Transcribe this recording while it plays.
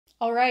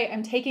All right,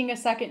 I'm taking a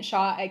second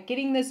shot at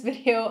getting this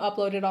video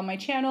uploaded on my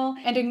channel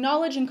and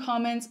acknowledge in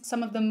comments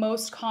some of the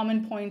most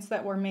common points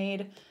that were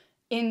made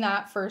in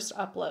that first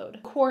upload.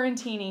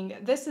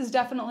 Quarantining. This is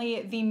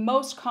definitely the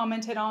most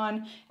commented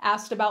on,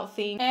 asked about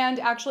thing, and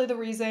actually the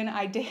reason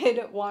I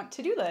did want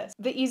to do this.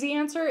 The easy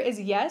answer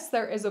is yes,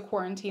 there is a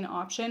quarantine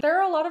option. There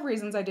are a lot of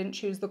reasons I didn't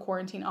choose the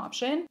quarantine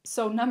option.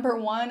 So number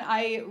one,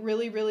 I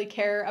really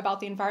care about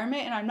the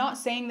environment, and I'm not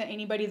saying that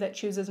anybody that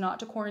chooses not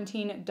to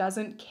quarantine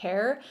doesn't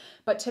care,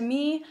 but to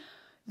me,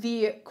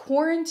 the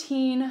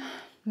quarantine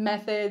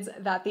methods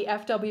that the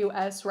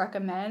FWS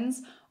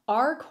recommends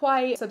are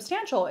quite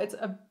substantial.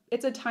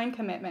 It's a time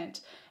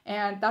commitment,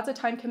 and that's a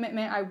time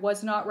commitment I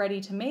was not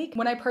ready to make.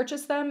 When I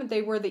purchased them,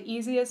 they were the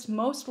easiest,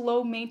 most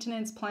low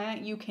maintenance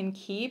plant you can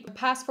keep. The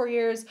past 4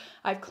 years,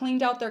 I've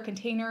cleaned out their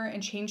container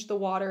and changed the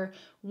water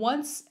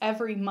once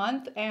every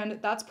month, and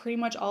that's pretty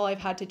much all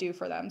I've had to do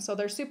for them. So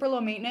they're super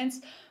low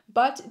maintenance,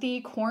 but the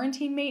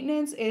quarantine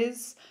maintenance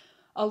is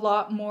a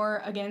lot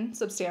more, again,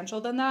 substantial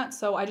than that.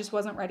 So I just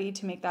wasn't ready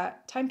to make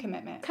that time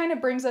commitment. Kind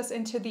of brings us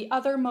into the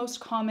other most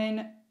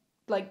common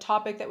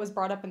topic that was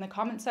brought up in the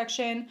comment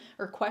section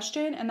or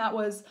question, and that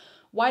was,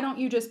 why don't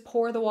you just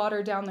pour the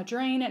water down the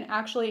drain? And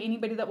actually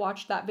anybody that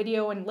watched that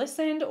video and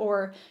listened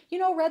or,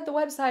 read the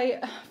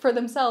website for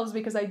themselves,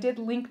 because I did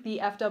link the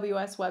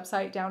FWS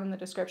website down in the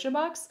description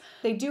box,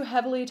 they do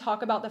heavily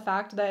talk about the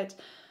fact that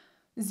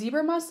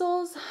zebra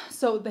mussels,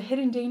 so the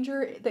hidden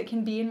danger that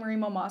can be in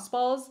Marimo Moss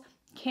Balls,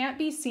 can't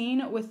be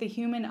seen with the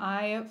human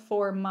eye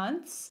for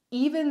months.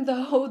 Even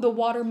though the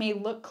water may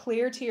look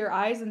clear to your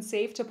eyes and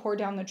safe to pour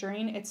down the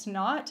drain, it's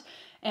not.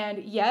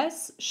 And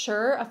yes,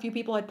 sure, a few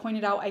people had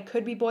pointed out I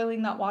could be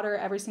boiling that water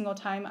every single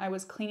time I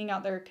was cleaning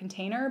out their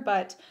container,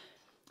 but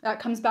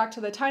that comes back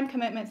to the time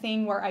commitment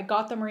thing where I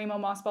got the Marimo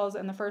Moss Balls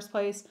in the first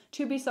place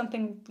to be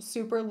something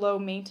super low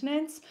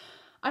maintenance.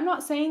 I'm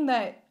not saying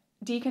that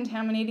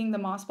decontaminating the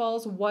moss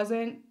balls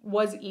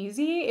was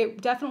easy.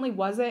 It definitely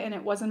wasn't, and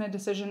it wasn't a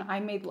decision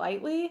I made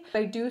lightly.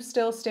 I do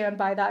still stand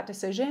by that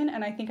decision,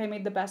 and I think I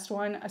made the best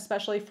one,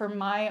 especially for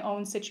my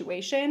own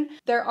situation.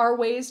 There are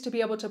ways to be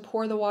able to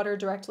pour the water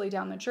directly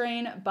down the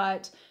drain,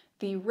 but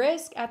the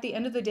risk at the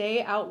end of the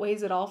day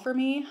outweighs it all for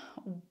me,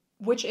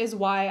 which is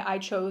why I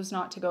chose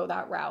not to go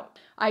that route.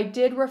 I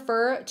did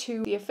refer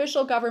to the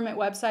official government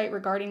website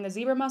regarding the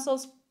zebra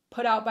mussels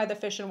put out by the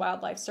Fish and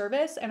Wildlife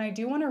Service, and I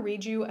do want to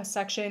read you a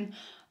section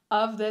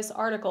of this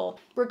article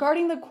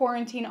regarding the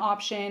quarantine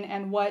option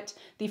and what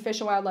the Fish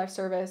and Wildlife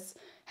Service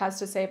has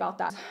to say about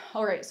that.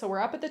 All right, so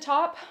we're up at the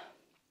top.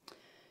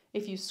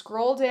 If you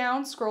scroll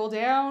down,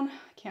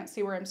 can't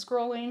see where I'm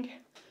scrolling,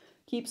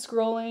 keep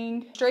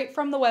scrolling. Straight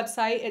from the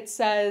website, it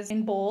says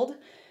in bold,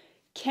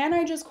 "Can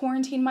I just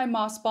quarantine my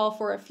moss ball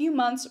for a few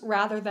months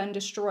rather than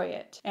destroy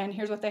it?" And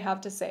here's what they have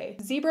to say.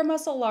 Zebra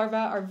mussel larvae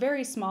are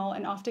very small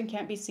and often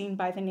can't be seen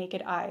by the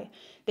naked eye.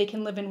 They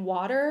can live in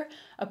water,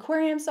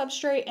 aquarium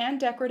substrate, and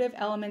decorative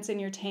elements in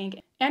your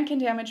tank, and can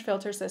damage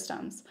filter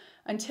systems.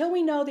 Until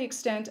we know the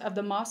extent of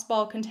the moss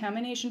ball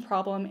contamination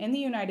problem in the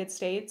United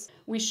States,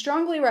 we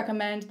strongly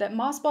recommend that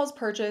moss balls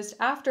purchased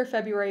after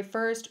February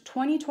 1st,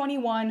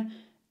 2021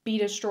 be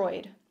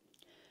destroyed.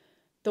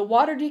 The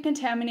water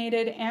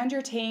decontaminated and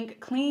your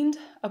tank cleaned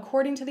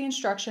according to the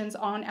instructions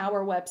on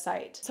our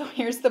website. So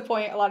here's the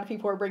point a lot of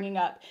people are bringing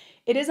up.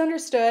 It is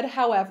understood,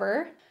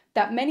 however,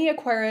 that many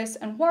aquarists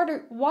and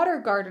water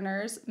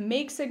gardeners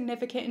make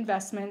significant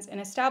investments in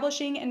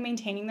establishing and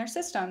maintaining their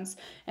systems,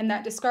 and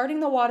that discarding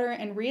the water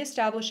and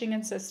reestablishing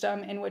a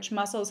system in which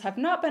mussels have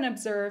not been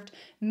observed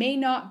may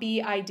not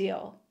be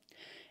ideal.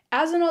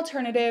 As an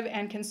alternative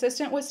and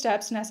consistent with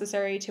steps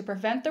necessary to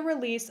prevent the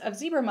release of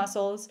zebra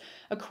mussels,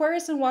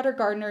 aquarists and water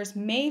gardeners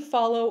may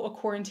follow a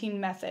quarantine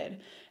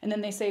method. And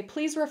then they say,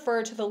 please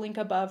refer to the link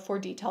above for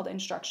detailed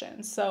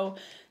instructions. So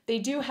they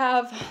do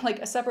have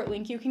a separate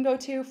link you can go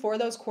to for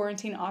those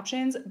quarantine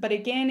options. But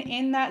again,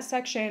 in that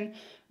section,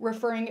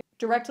 referring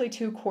directly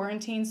to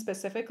quarantine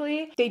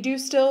specifically, they do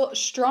still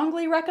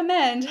strongly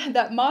recommend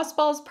that moss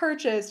balls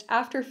purchased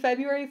after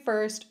February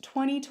 1st,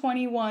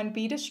 2021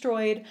 be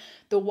destroyed,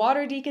 the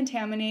water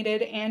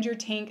decontaminated, and your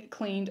tank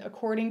cleaned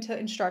according to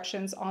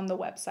instructions on the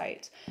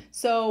website.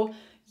 So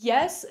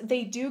yes,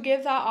 they do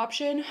give that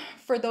option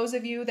for those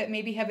of you that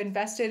maybe have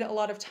invested a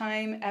lot of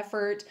time,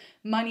 effort,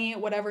 money,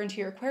 whatever into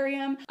your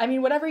aquarium. I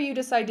mean, whatever you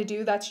decide to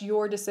do, that's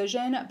your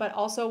decision, but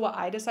also what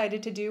I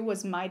decided to do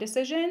was my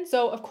decision.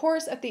 So of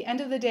course, at the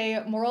end of the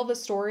day, moral of the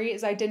story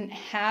is I didn't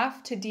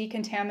have to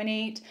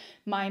decontaminate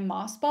my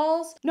moss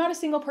balls. Not a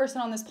single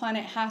person on this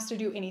planet has to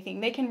do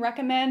anything. They can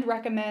recommend,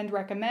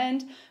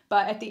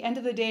 but at the end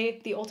of the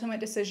day, the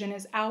ultimate decision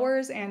is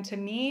ours. And to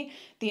me,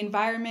 the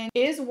environment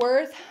is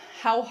worth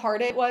how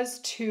hard it was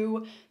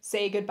to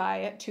say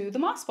goodbye to the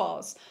moss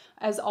balls.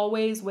 As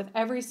always, with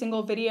every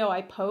single video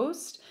I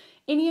post,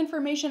 any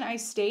information I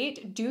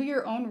state, do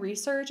your own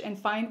research and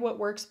find what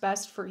works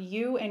best for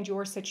you and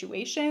your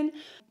situation.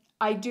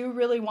 I do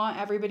really want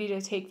everybody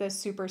to take this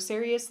super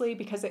seriously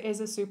because it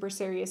is a super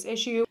serious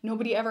issue.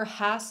 Nobody ever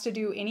has to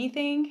do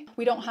anything.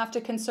 We don't have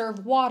to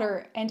conserve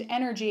water and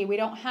energy. We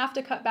don't have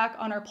to cut back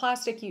on our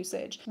plastic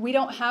usage. We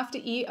don't have to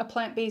eat a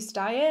plant-based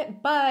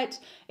diet, but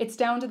it's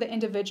down to the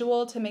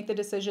individual to make the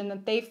decision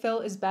that they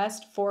feel is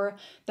best for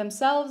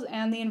themselves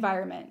and the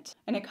environment.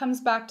 And it comes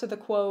back to the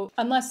quote,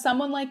 unless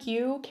someone like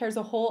you cares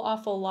a whole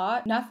awful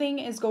lot, nothing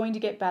is going to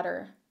get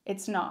better.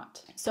 It's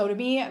not. So to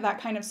me, that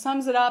kind of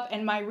sums it up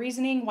and my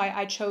reasoning why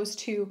I chose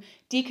to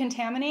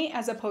decontaminate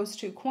as opposed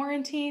to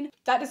quarantine.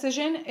 That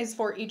decision is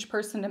for each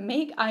person to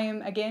make. I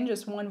am, again,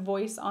 just one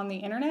voice on the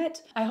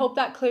internet. I hope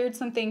that cleared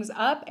some things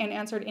up and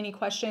answered any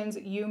questions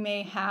you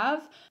may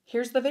have.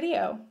 Here's the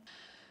video.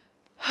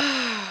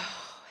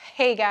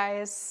 Hey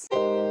guys.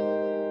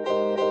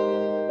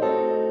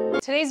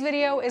 Today's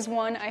video is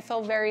one I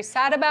feel very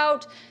sad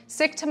about,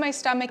 sick to my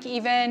stomach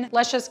even.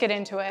 Let's just get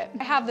into it.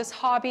 I have this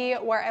hobby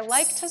where I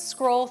like to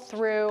scroll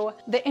through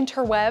the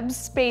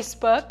interwebs,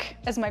 Facebook,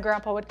 as my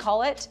grandpa would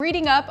call it,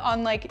 reading up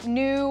on like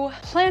new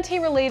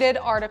planty-related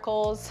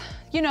articles,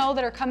 you know,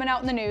 that are coming out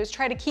in the news,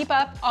 try to keep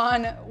up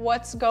on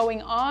what's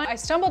going on. I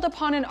stumbled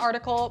upon an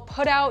article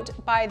put out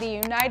by the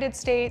United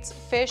States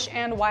Fish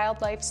and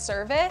Wildlife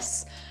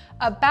Service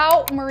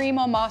about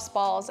Marimo Moss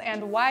balls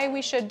and why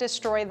we should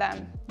destroy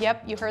them.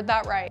 Yep, you heard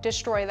that right,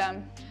 destroy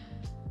them.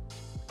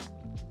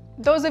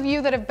 Those of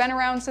you that have been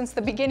around since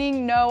the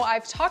beginning know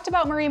I've talked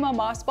about Marimo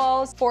Moss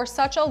balls for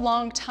such a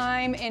long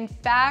time. In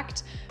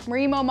fact,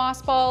 Marimo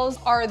Moss balls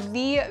are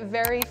the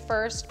very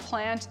first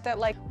plant that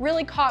like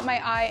really caught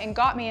my eye and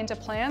got me into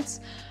plants.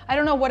 I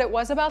don't know what it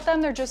was about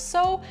them. They're just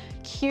so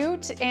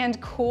cute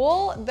and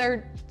cool.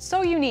 They're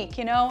so unique,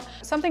 you know?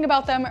 Something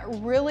about them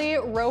really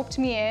roped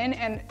me in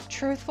and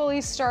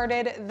truthfully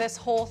started this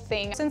whole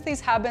thing. Since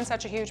these have been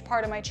such a huge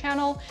part of my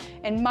channel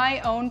and my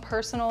own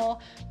personal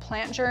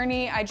plant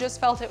journey, I just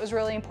felt it was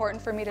really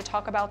important for me to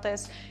talk about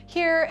this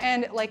here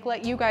and like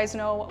let you guys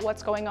know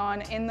what's going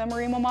on in the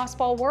Marimo Moss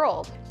ball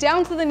world.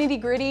 Down to the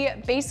nitty gritty,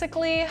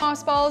 basically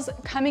moss balls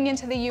coming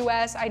into the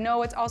US, I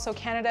know it's also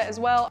Canada as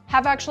well,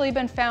 have actually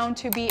been found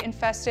to be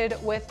infested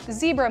with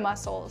zebra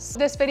mussels.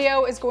 This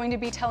video is going to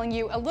be telling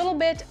you a little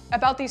bit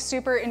about these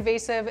super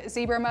invasive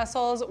zebra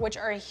mussels, which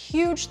are a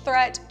huge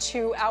threat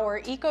to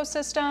our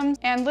ecosystem.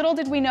 And little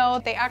did we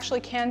know, they actually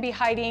can be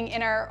hiding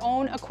in our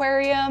own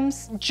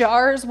aquariums,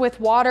 jars with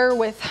water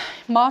with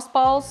moss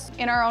balls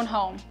in our own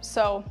home.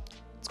 So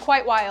it's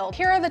quite wild.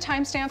 Here are the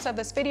timestamps of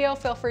this video.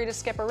 Feel free to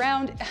skip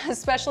around,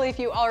 especially if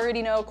you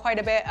already know quite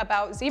a bit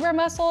about zebra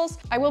mussels.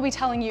 I will be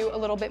telling you a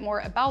little bit more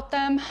about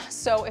them.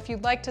 So if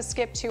you'd like to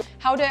skip to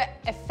how to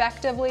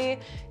effectively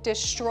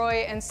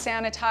destroy and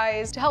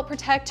sanitize to help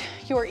protect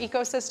your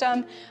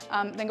ecosystem,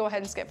 then go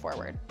ahead and skip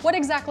forward. What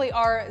exactly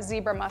are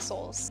zebra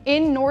mussels?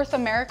 In North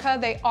America,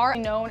 they are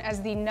known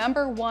as the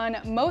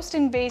 #1 most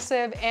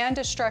invasive and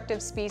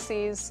destructive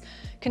species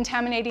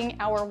contaminating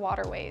our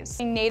waterways.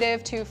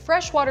 Native to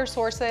freshwater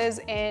sources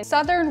in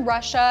southern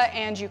Russia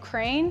and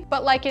Ukraine,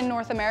 but like in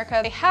North America,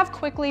 they have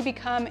quickly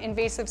become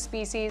invasive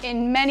species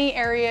in many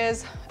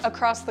areas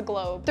across the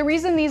globe. The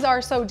reason these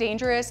are so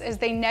dangerous is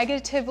they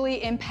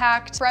negatively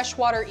impact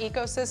freshwater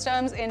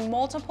ecosystems in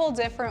multiple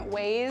different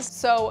ways.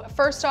 So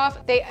first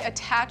off, they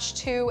attach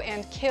to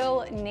and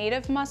kill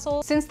native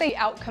mussels. Since they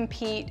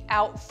outcompete,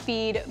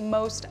 outfeed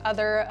most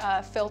other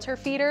filter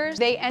feeders,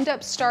 they end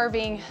up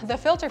starving the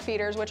filter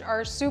feeders, which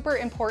are super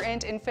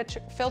important in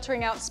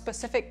filtering out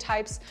specific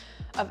types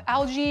of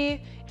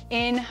algae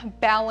in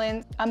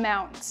balanced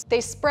amounts. They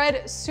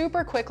spread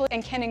super quickly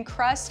and can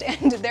encrust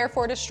and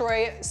therefore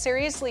destroy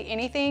seriously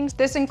anything.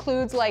 This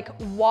includes like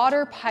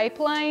water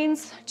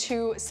pipelines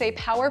to, say,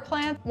 power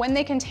plants. When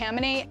they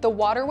contaminate the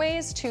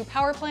waterways to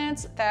power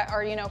plants that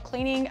are, you know,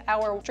 cleaning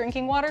our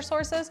drinking water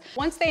sources,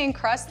 once they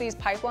encrust these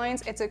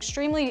pipelines, it's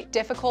extremely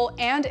difficult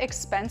and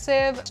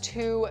expensive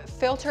to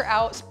filter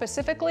out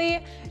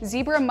specifically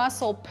zebra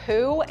mussel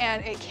poo,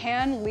 and it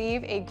can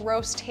leave a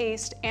gross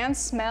taste and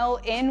smell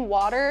in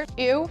water.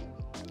 Ew.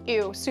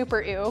 Ew,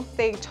 super ew.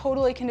 They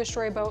totally can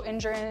destroy boat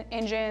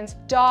engines,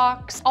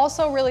 docks.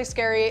 Also really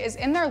scary is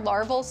in their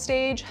larval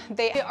stage,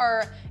 they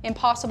are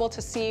impossible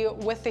to see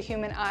with the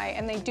human eye,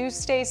 and they do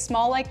stay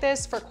small like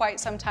this for quite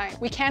some time.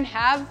 We can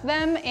have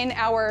them in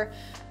our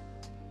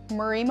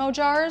Marimo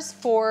jars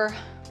for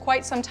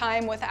quite some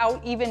time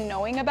without even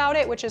knowing about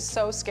it, which is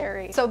so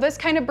scary. So this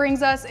kind of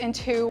brings us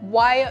into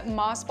why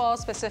moss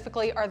balls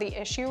specifically are the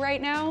issue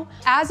right now.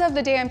 As of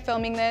the day I'm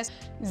filming this,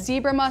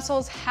 zebra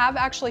mussels have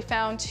actually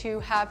found to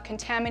have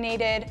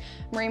contaminated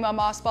Marimo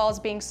Moss balls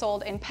being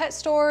sold in pet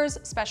stores,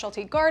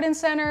 specialty garden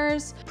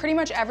centers, pretty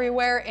much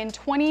everywhere in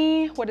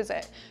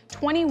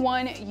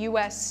 21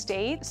 US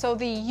states. So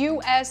the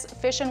US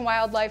Fish and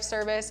Wildlife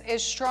Service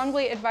is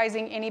strongly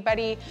advising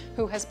anybody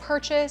who has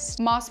purchased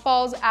moss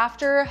balls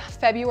after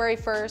February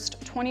 1st,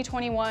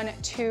 2021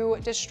 to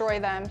destroy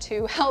them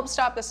to help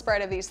stop the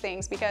spread of these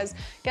things, because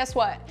guess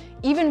what?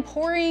 Even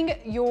pouring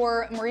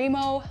your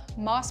Marimo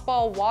moss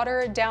ball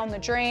water down the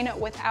drain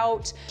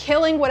without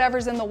killing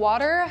whatever's in the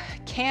water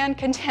can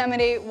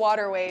contaminate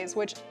waterways,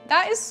 which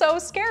that is so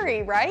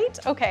scary, right?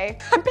 Okay,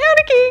 I'm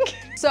panicking.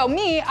 So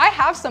I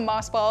have some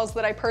moss balls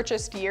that I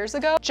purchased years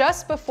ago.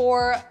 Just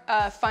before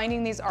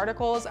finding these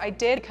articles, I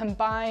did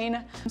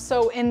combine,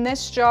 so in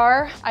this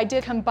jar, I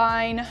did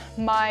combine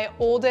my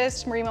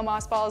oldest Marimo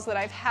Moss Balls that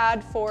I've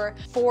had for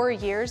 4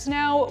 years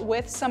now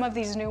with some of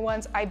these new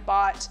ones I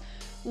bought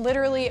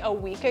literally a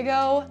week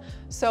ago.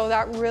 So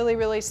that really,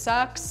 really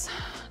sucks.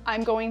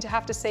 I'm going to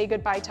have to say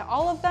goodbye to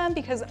all of them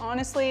because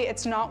honestly,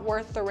 it's not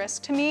worth the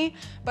risk to me,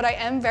 but I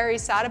am very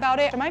sad about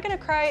it. Am I gonna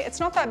cry? It's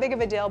not that big of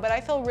a deal, but I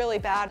feel really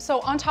bad. So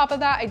on top of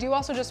that, I do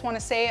also just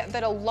wanna say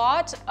that a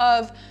lot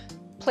of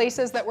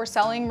places that were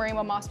selling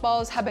Marimo Moss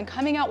Balls have been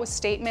coming out with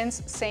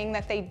statements saying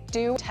that they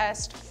do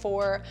test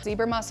for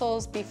zebra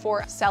mussels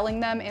before selling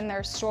them in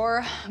their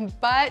store.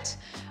 But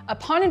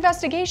upon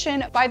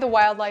investigation by the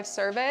Wildlife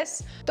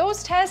Service,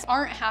 those tests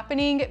aren't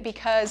happening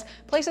because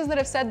places that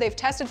have said they've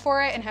tested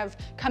for it and have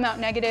come out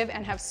negative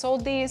and have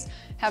sold these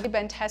have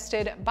been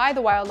tested by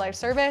the Wildlife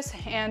Service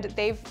and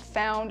they've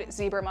found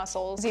zebra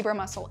mussels, zebra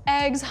mussel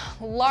eggs,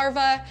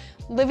 larvae,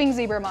 living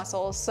zebra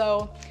mussels.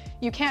 So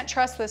you can't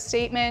trust this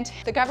statement.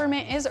 The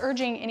government is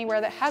urging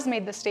anywhere that has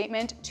made the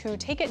statement to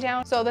take it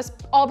down. So this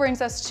all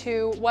brings us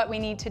to what we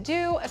need to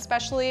do,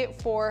 especially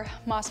for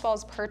moss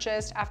balls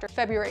purchased after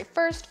February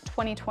 1st,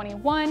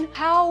 2021,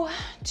 how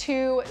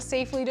to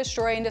safely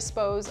destroy and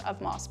dispose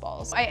of moss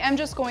balls. I am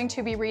just going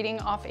to be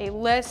reading off a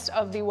list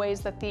of the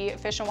ways that the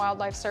Fish and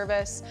Wildlife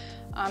Service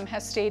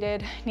has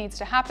stated needs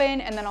to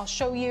happen, and then I'll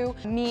show you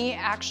me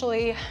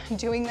actually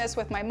doing this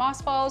with my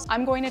moss balls.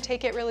 I'm going to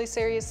take it really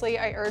seriously.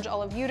 I urge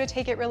all of you to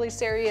take it really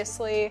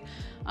seriously,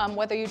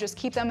 whether you just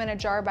keep them in a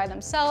jar by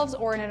themselves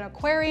or in an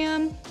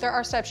aquarium. There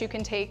are steps you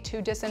can take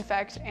to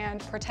disinfect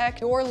and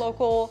protect your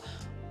local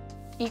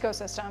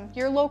ecosystem,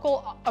 your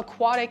local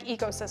aquatic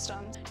ecosystem.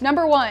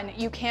 Number 1,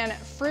 you can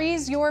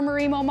freeze your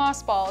Marimo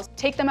Moss Balls.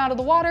 Take them out of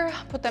the water,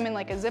 put them in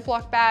like a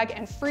Ziploc bag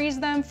and freeze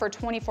them for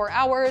 24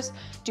 hours.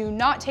 Do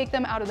not take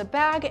them out of the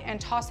bag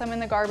and toss them in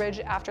the garbage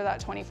after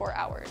that 24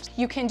 hours.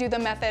 You can do the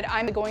method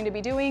I'm going to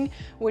be doing,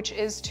 which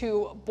is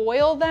to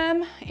boil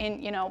them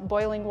in,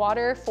 boiling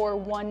water for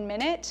 1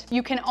 minute.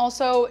 You can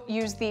also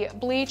use the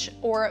bleach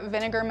or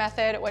vinegar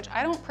method, which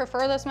I don't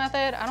prefer this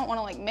method. I don't want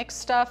to like mix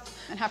stuff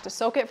and have to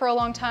soak it for a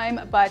long time.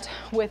 But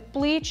with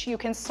bleach, you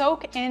can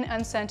soak in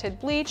unscented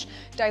bleach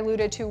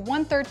diluted to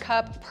 1/3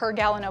 cup per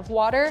gallon of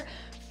water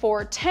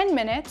for 10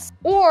 minutes,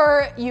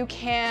 or you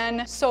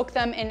can soak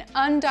them in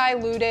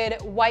undiluted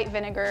white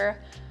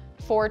vinegar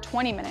for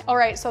 20 minutes. All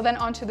right, so then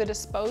on to the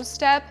dispose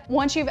step.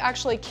 Once you've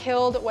actually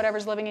killed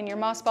whatever's living in your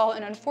moss ball,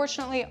 and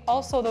unfortunately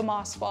also the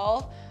moss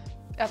ball,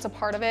 that's a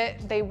part of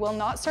it, they will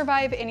not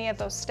survive any of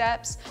those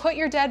steps. Put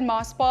your dead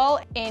moss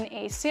ball in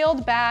a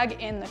sealed bag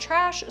in the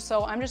trash.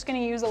 So I'm just gonna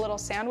use a little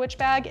sandwich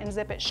bag and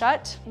zip it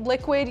shut.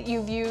 Liquid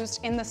you've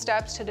used in the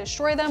steps to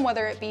destroy them,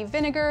 whether it be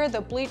vinegar, the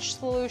bleach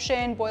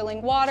solution,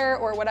 boiling water,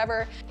 or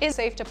whatever, is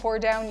safe to pour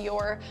down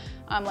your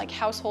like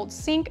household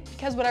sink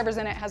because whatever's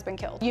in it has been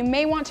killed. You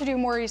may want to do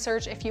more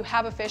research if you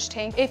have a fish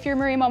tank. If your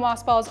Marimo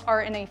Moss Balls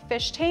are in a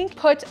fish tank,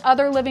 put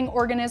other living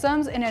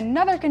organisms in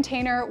another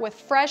container with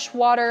fresh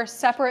water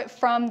separate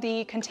from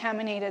the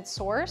contaminated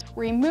source.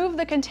 Remove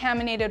the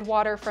contaminated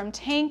water from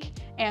tank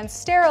and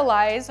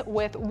sterilize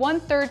with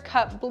 1/3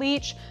 cup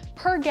bleach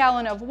per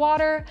gallon of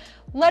water.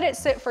 Let it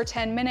sit for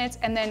 10 minutes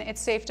and then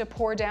it's safe to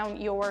pour down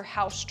your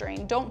house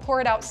drain. Don't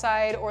pour it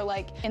outside or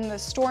like in the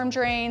storm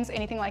drains,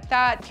 anything like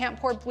that. You can't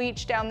pour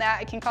bleach down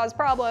that, it can cause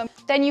problems.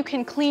 Then you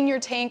can clean your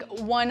tank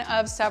one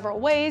of several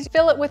ways.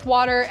 Fill it with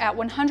water at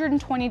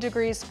 120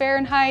 degrees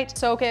Fahrenheit.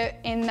 Soak it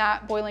in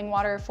that boiling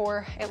water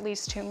for at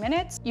least 2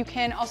 minutes. You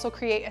can also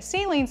create a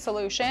saline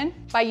solution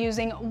by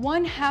using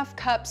 1/2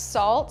 cup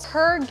salt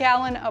per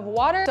gallon of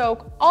water.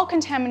 Soak all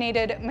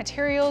contaminated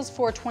materials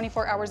for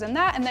 24 hours in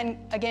that, and then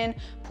again,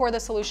 pour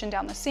the solution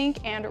down the sink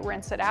and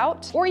rinse it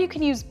out. Or you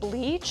can use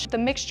bleach. The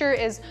mixture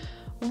is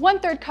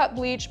 1/3 cup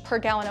bleach per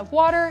gallon of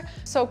water.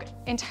 Soak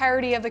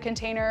entirety of the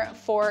container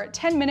for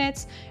 10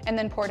 minutes and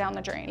then pour down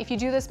the drain. If you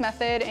do this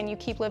method and you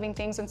keep living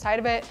things inside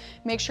of it,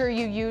 make sure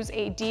you use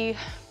a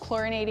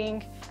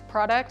dechlorinating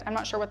product, I'm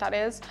not sure what that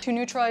is, to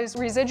neutralize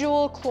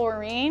residual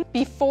chlorine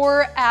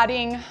before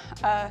adding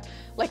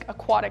like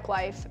aquatic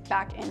life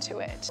back into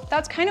it.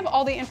 That's kind of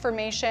all the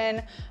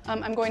information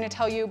I'm going to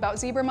tell you about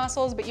zebra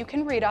mussels, but you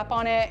can read up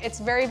on it. It's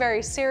very,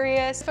 very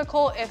serious,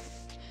 difficult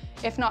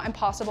if not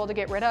impossible to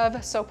get rid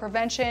of. So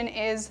prevention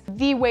is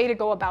the way to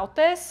go about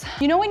this.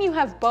 You know, when you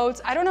have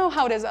boats, I don't know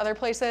how it is other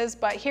places,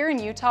 but here in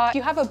Utah, if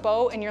you have a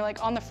boat and you're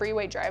like on the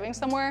freeway driving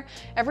somewhere,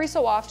 every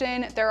so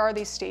often there are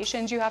these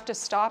stations you have to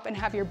stop and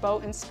have your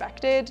boat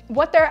inspected.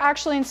 What they're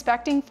actually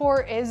inspecting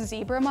for is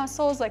zebra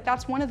mussels. Like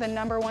that's one of the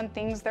 #1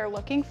 things they're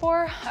looking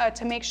for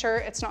to make sure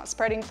it's not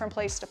spreading from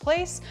place to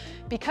place,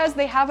 because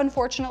they have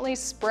unfortunately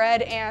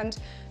spread and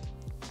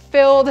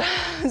filled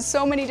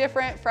so many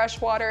different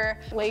freshwater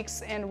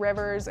lakes and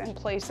rivers and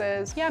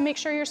places. Yeah, make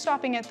sure you're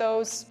stopping at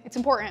those. It's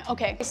important.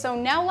 Okay, so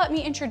now let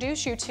me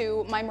introduce you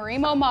to my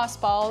Marimo Moss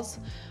Balls.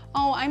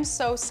 Oh, I'm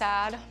so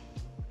sad.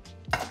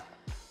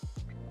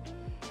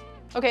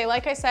 Okay,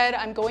 like I said,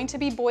 I'm going to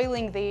be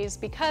boiling these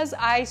because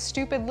I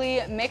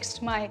stupidly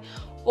mixed my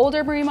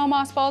older Marimo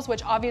Moss Balls,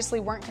 which obviously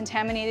weren't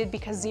contaminated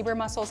because zebra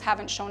mussels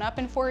haven't shown up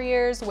in 4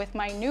 years, with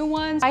my new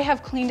ones. I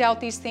have cleaned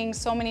out these things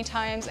so many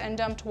times and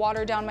dumped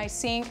water down my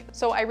sink.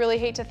 So I really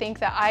hate to think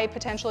that I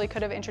potentially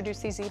could have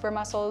introduced these zebra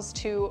mussels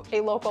to a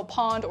local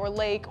pond or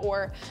lake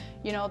or,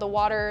 you know, the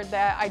water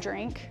that I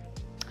drink.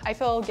 I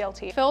feel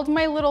guilty. Filled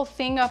my little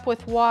thing up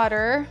with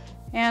water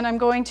and I'm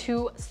going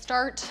to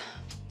start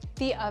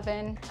the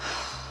oven.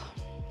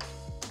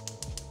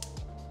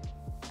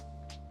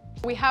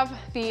 We have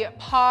the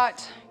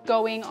pot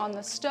going on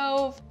the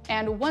stove,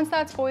 and once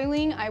that's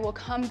boiling, I will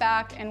come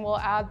back and we'll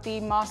add the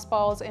moss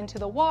balls into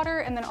the water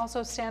and then also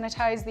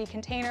sanitize the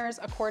containers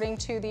according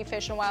to the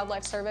Fish and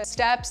Wildlife Service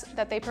steps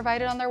that they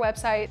provided on their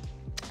website.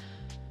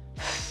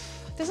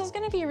 This is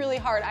gonna be really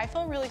hard. I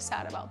feel really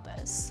sad about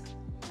this.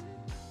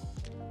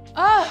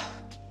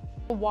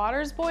 The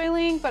water's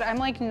boiling, but I'm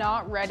like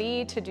not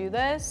ready to do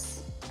this.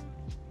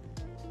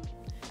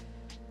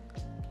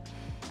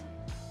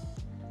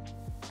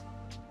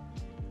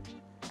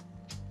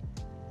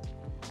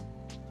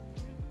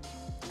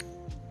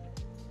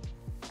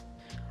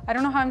 I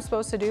don't know how I'm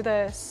supposed to do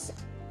this.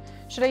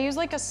 Should I use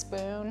like a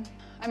spoon?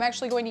 I'm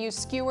actually going to use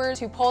skewers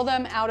to pull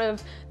them out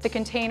of the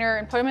container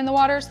and put them in the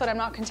water so that I'm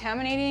not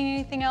contaminating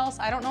anything else.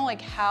 I don't know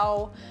like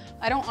how,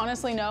 I don't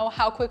honestly know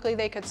how quickly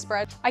they could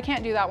spread. I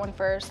can't do that one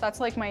first. That's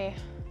like my,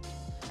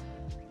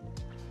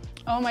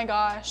 oh my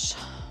gosh.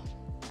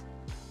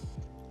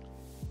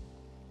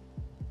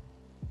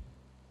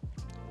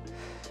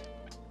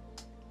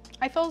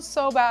 I feel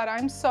so bad,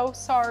 I'm so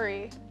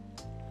sorry.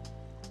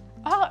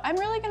 Oh, I'm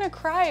really gonna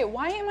cry.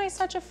 Why am I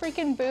such a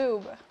freaking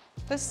boob?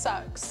 This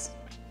sucks.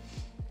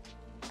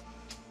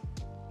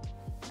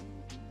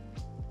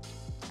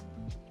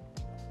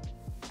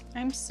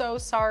 I'm so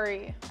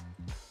sorry.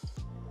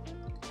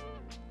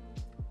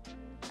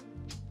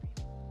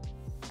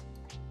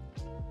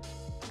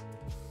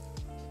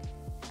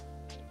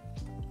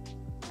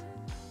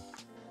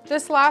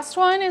 This last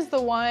one is the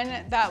one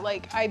that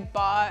like I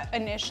bought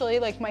initially,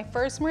 like my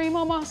first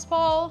Marimo Moss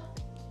Ball.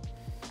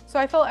 So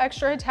I feel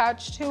extra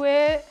attached to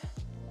it.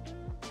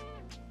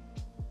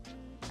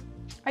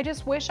 I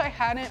just wish I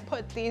hadn't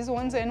put these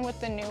ones in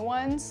with the new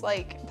ones.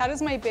 Like, that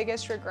is my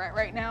biggest regret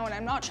right now, and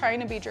I'm not trying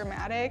to be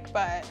dramatic,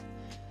 but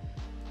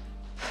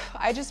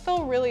I just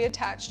feel really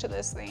attached to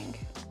this thing.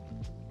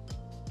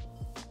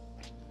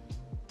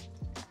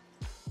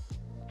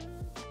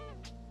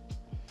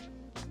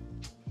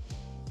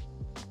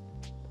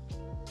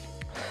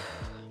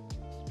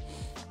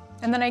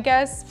 And then I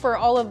guess for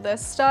all of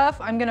this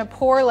stuff, I'm gonna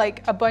pour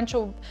like a bunch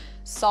of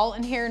salt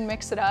in here and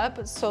mix it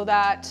up so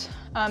that,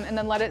 and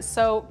then let it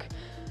soak.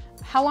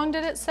 How long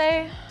did it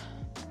say?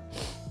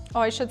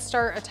 Oh, I should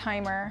start a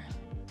timer.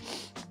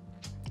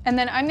 And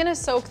then I'm gonna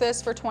soak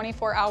this for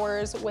 24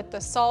 hours with the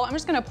salt. I'm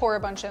just gonna pour a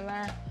bunch in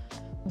there,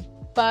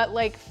 but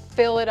like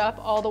fill it up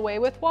all the way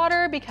with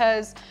water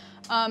because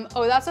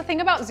oh, that's the thing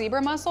about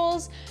zebra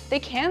mussels. They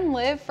can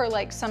live for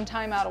like some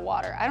time out of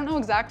water. I don't know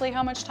exactly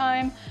how much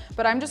time,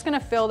 but I'm just gonna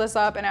fill this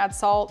up and add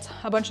salt,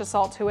 a bunch of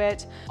salt to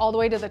it, all the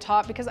way to the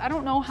top because I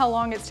don't know how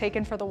long it's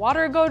taken for the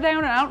water to go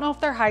down and I don't know if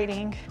they're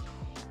hiding.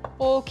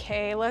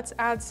 Okay, let's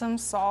add some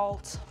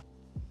salt.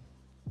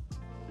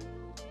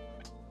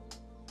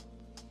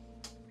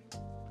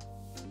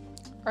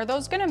 Are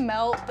those gonna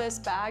melt this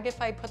bag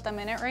if I put them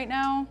in it right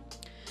now?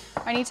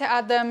 I need to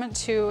add them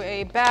to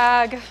a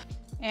bag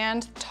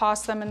and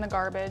toss them in the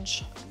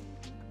garbage.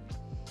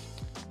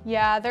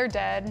 Yeah, they're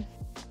dead.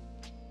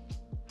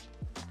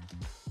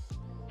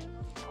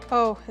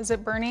 Oh, is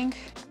it burning?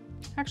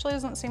 Actually, it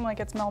doesn't seem like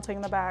it's melting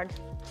the bag.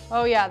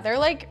 Oh yeah, they're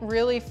like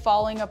really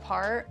falling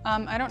apart.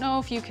 I don't know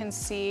if you can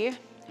see,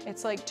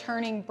 it's like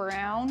turning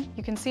brown.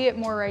 You can see it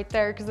more right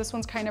there because this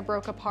one's kind of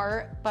broke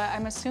apart, but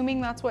I'm assuming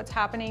that's what's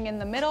happening in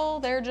the middle.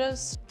 They're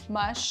just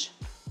mush.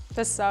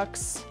 This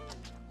sucks.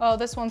 Oh,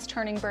 this one's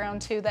turning brown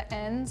too, the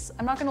ends.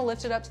 I'm not gonna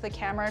lift it up to the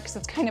camera because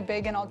it's kind of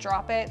big and I'll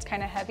drop it, it's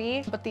kind of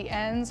heavy, but the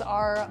ends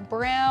are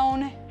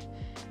brown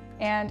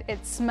and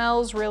it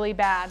smells really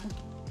bad.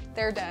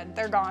 They're dead,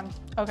 they're gone.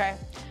 Okay,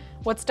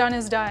 what's done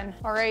is done.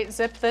 All right,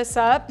 zip this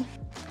up.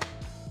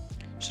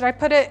 Should I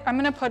put it, I'm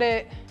gonna put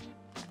it,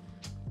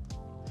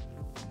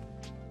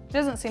 it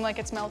doesn't seem like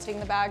it's melting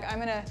the bag. I'm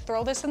gonna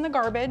throw this in the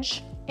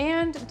garbage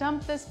and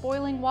dump this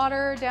boiling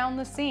water down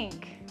the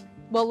sink.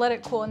 We'll let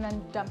it cool and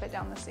then dump it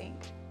down the sink.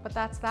 But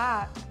that's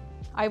that.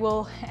 I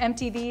will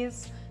empty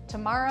these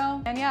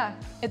tomorrow. And yeah,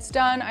 it's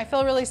done. I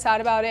feel really sad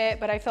about it,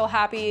 but I feel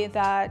happy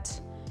that,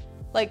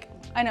 like,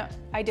 I know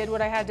I did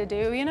what I had to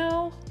do, you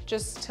know,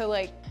 just to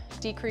like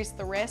decrease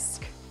the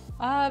risk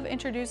of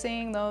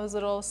introducing those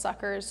little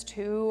suckers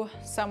to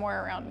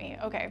somewhere around me.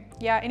 Okay,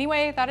 yeah,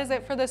 anyway, that is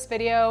it for this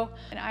video,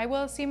 and I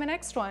will see you in my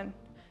next one.